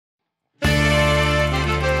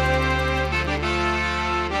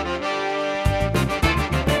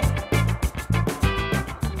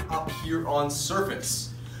on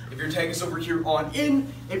surface. If your tank is over here on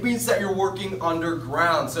in, it means that you're working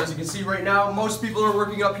underground. So as you can see right now, most people are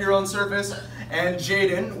working up here on surface, and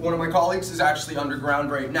Jaden, one of my colleagues, is actually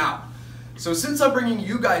underground right now. So since I'm bringing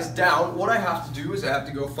you guys down, what I have to do is I have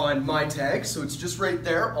to go find my tag. So it's just right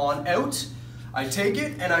there on out. I take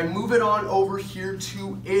it and I move it on over here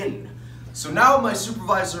to in. So now my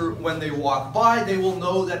supervisor, when they walk by, they will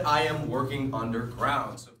know that I am working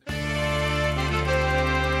underground. So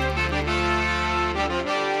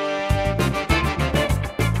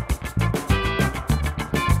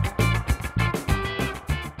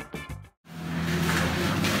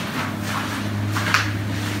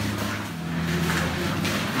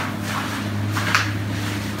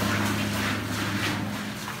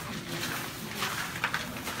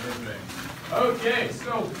okay,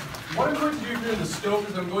 so what I'm going to do here in the stove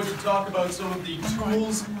is I'm going to talk about some of the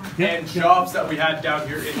tools and jobs that we had down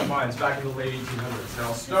here in the mines back in the late 1800s. And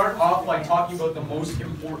I'll start off by talking about the most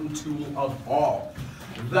important tool of all.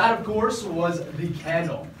 That, of course, was the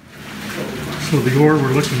candle. So the ore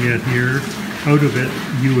we're looking at here, out of it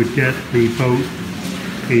you would get about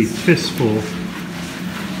a fistful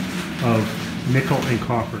of nickel and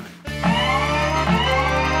copper.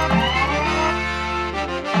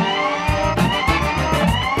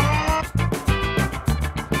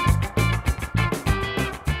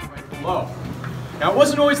 Now it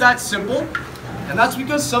wasn't always that simple, and that's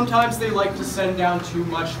because sometimes they like to send down too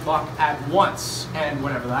much muck at once, and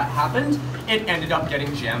whenever that happened, it ended up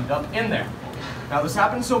getting jammed up in there. Now this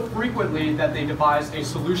happened so frequently that they devised a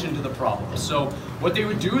solution to the problem. So what they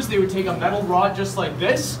would do is they would take a metal rod just like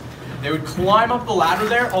this, they would climb up the ladder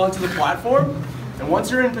there onto the platform, and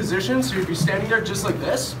once you're in position, so you'd be standing there just like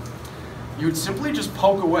this, you would simply just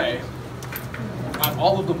poke away at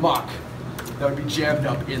all of the muck that would be jammed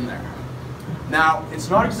up in there. Now, it's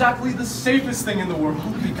not exactly the safest thing in the world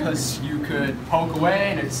because you could poke away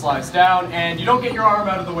and it slides down and you don't get your arm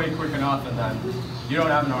out of the way quick enough and then you don't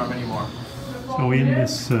have an arm anymore. So in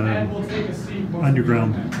this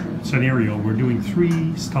underground scenario, we're doing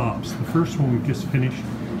 3 stops. The first one we just finished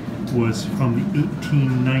was from the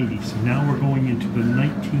 1890s. Now we're going into the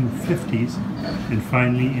 1950s and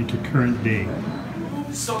finally into current day.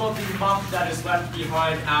 Some of the muck that is left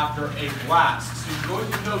behind after a blast. So you're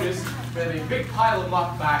going to notice we have a big pile of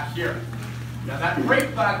muck back here. Now that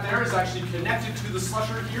rake back there is actually connected to the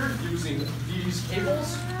slusher here using these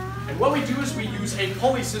cables. And what we do is we use a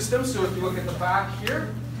pulley system. So if you look at the back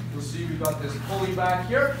here, you'll see we've got this pulley back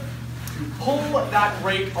here to pull that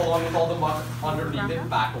rake along with all the muck underneath it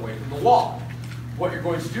back away from the wall. What you're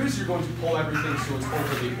going to do is you're going to pull everything so it's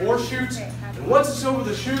over the ore chute. And once it's over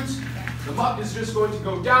the chute, the muck is just going to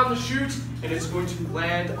go down the chute and it's going to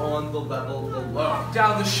land on the level below.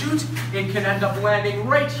 Down the chute, it can end up landing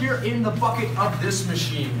right here in the bucket of this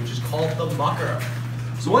machine, which is called the mucker.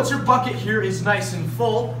 So once your bucket here is nice and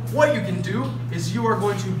full, what you can do is you are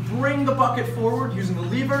going to bring the bucket forward using the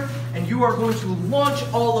lever and you are going to launch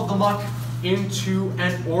all of the muck into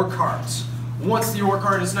an ore cart. Once the ore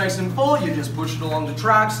cart is nice and full, you just push it along the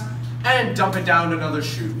tracks and dump it down another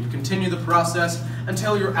chute. You continue the process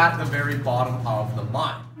until you're at the very bottom of the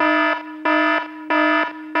mine.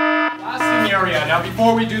 Blasting area. Now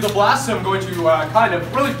before we do the blast, I'm going to kind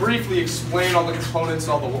of really briefly explain all the components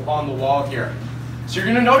on the wall here. So you're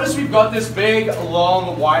going to notice we've got this big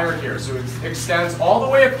long wire here. So it extends all the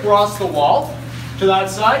way across the wall to that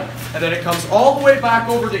side, and then it comes all the way back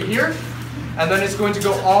over to here, and then it's going to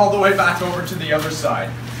go all the way back over to the other side.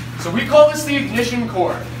 So we call this the ignition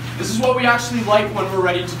cord. This is what we actually light when we're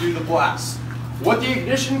ready to do the blast. What the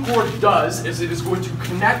ignition cord does is it is going to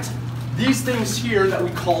connect these things here that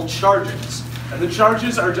we call charges. And the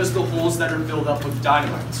charges are just the holes that are filled up with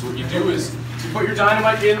dynamite. So what you do is you put your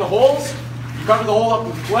dynamite in the holes, you cover the hole up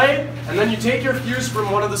with clay, and then you take your fuse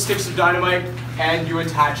from one of the sticks of dynamite and you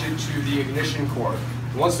attach it to the ignition cord.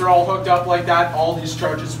 And once they're all hooked up like that, all these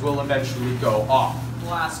charges will eventually go off.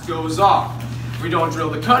 Blast goes off. If we don't drill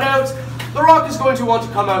the cutout, the rock is going to want to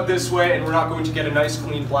come out this way and we're not going to get a nice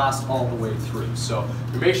clean blast all the way through. So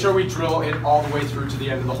we make sure we drill it all the way through to the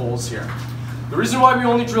end of the holes here. The reason why we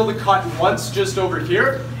only drill the cut once just over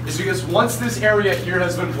here is because once this area here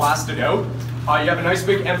has been blasted out, you have a nice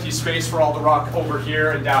big empty space for all the rock over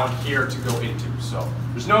here and down here to go into. So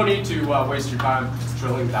there's no need to waste your time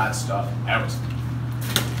drilling that stuff out.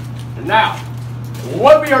 And now,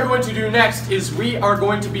 what we are going to do next is we are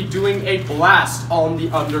going to be doing a blast on the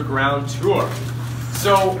underground tour.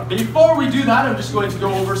 So before we do that, I'm just going to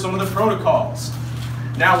go over some of the protocols.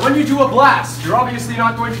 Now, when you do a blast, you're obviously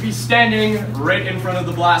not going to be standing right in front of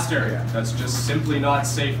the blast area. That's just simply not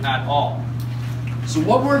safe at all. So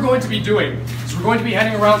what we're going to be doing is we're going to be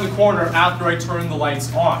heading around the corner after I turn the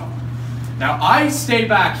lights on. Now I stay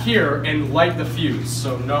back here and light the fuse,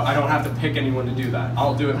 so no, I don't have to pick anyone to do that.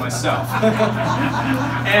 I'll do it myself.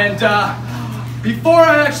 And before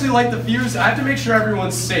I actually light the fuse, I have to make sure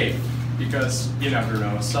everyone's safe, because you never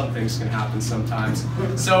know, some things can happen sometimes.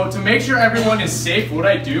 So to make sure everyone is safe, what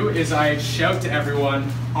I do is I shout to everyone,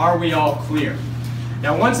 "Are we all clear?"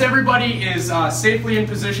 Now once everybody is safely in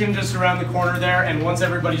position just around the corner there, and once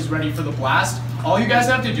everybody's ready for the blast, all you guys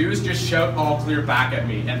have to do is just shout "all clear" back at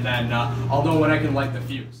me, and then I'll know when I can light the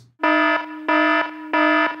fuse.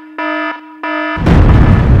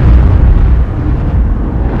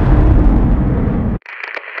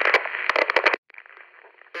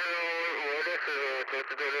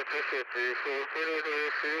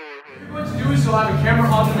 What you're going to do is you'll have a camera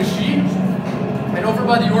on the machine, and over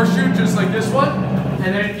by the ore chute, just like this one,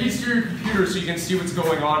 and then it feeds to your computer so you can see what's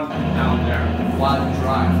going on down there, while you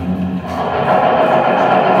drive.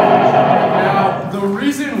 Now, the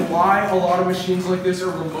reason why a lot of machines like this are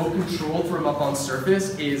remote controlled from up on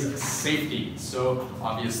surface is safety. So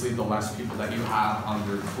obviously the less people that you have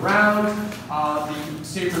underground, the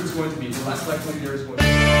safer it's going to be, the less likely there is going to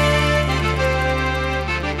be.